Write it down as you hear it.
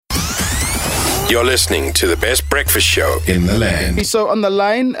You're listening to the best breakfast show in the land. So on the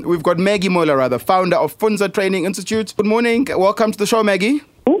line, we've got Maggie Moila, founder of Fundza Training Institute. Good morning. Welcome to the show, Maggie.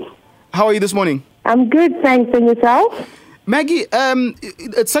 How are you this morning? I'm good, thanks. And yourself? Maggie,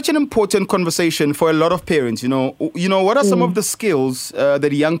 it's such an important conversation for a lot of parents. You know, what are some of the skills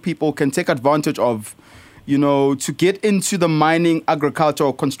that young people can take advantage of, to get into the mining, agriculture,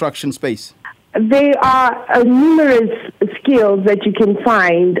 or construction space? There are numerous skills that you can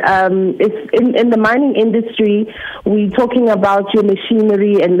find. It's in the mining industry, we're talking about your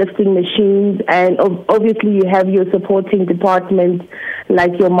machinery and lifting machines, and obviously you have your supporting departments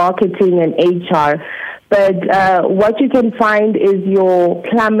like your marketing and HR. But what you can find is your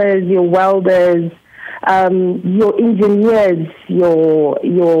plumbers, your welders, your engineers,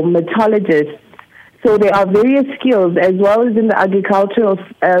 your metallurgists. So there are various skills as well as in the agricultural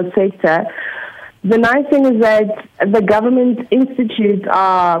sector. The nice thing is that the government institutes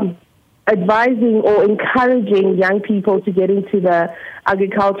are advising or encouraging young people to get into the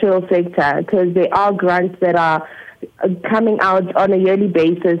agricultural sector because there are grants that are coming out on a yearly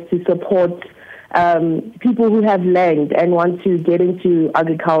basis to support people who have land and want to get into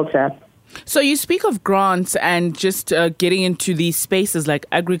agriculture. So you speak of grants and just getting into these spaces like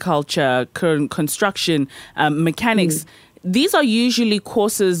agriculture, construction, mechanics. These are usually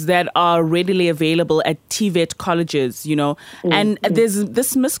courses that are readily available at TVET colleges, and there's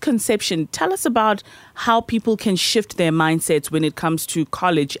this misconception. Tell us about how people can shift their mindsets when it comes to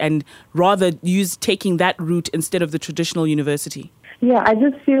college and rather taking that route instead of the traditional university. Yeah, I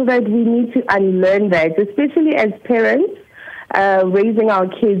just feel that we need to unlearn that, especially as parents raising our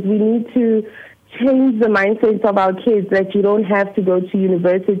kids. We need to change the mindsets of our kids that you don't have to go to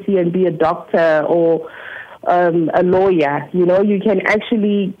university and be a doctor or a lawyer. You can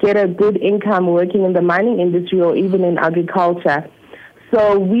actually get a good income working in the mining industry or even in agriculture.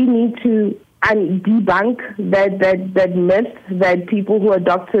 So we need to debunk that myth that people who are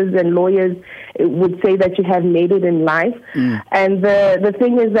doctors and lawyers would say that you have made it in life. And the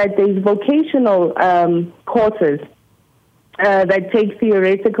thing is that there's vocational courses that take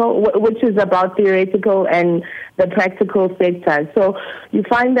theoretical, which is about theoretical and the practical sector. So you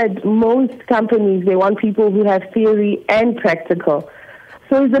find that most companies, they want people who have theory and practical.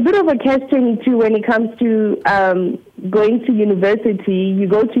 So it's a bit of a catch-22 when it comes to going to university. You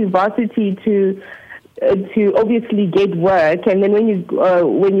go to varsity to obviously get work, and then when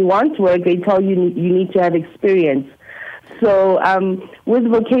you want work, they tell you you need to have experience. So with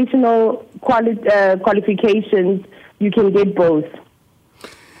vocational qualifications, you can get both.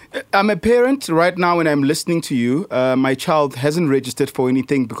 I'm a parent right now and I'm listening to you. My child hasn't registered for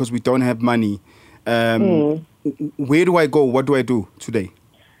anything because we don't have money. Where do I go? What do I do today?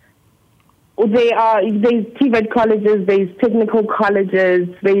 There's TVET colleges, there's technical colleges,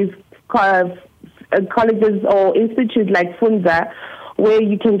 there's colleges or institutes like Fundza where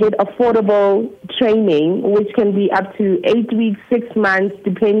you can get affordable training, which can be up to 8 weeks, 6 months,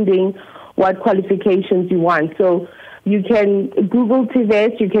 depending what qualifications you want. So you can Google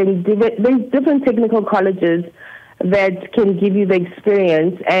TVET, there's different technical colleges that can give you the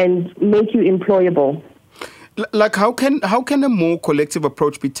experience and make you employable. Like how can a more collective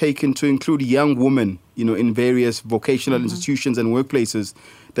approach be taken to include young women, in various vocational institutions and workplaces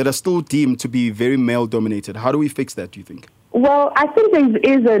that are still deemed to be very male dominated? How do we fix that, do you think? Well, I think there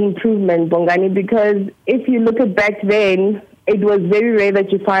is an improvement, Bongani, because if you look at back then, it was very rare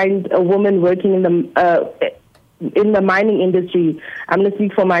that you find a woman working in the mining industry. I'm going to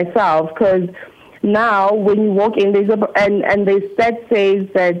speak for myself because now when you walk in, and the stat says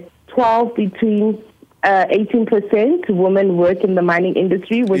that 18% women work in the mining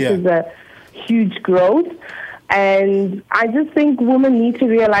industry, which is a huge growth. And I just think women need to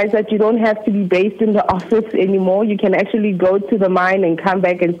realize that you don't have to be based in the office anymore. You can actually go to the mine and come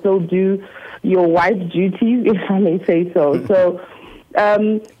back and still do your wife's duties, if I may say so. So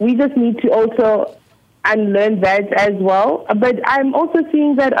we just need to also unlearn that as well. But I'm also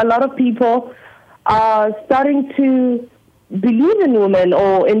seeing that a lot of people are starting to believe in women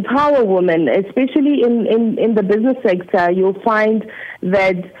or empower women, especially in the business sector. You'll find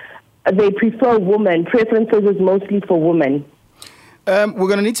that they prefer women. Preferences is mostly for women. We're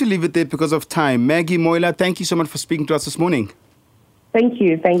going to need to leave it there because of time. Maggie Moila, thank you so much for speaking to us this morning. Thank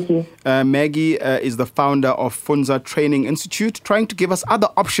you. Maggie is the founder of Fundza Training Institute, trying to give us other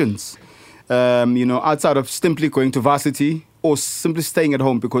options, outside of simply going to varsity or simply staying at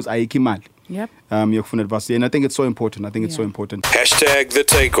home because ayikho imali. Yep. Varsity. And I think it's so important. Hashtag The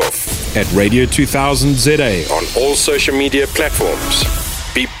Takeoff at Radio 2000 ZA on all social media platforms.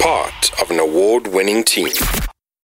 Be part of an award-winning team.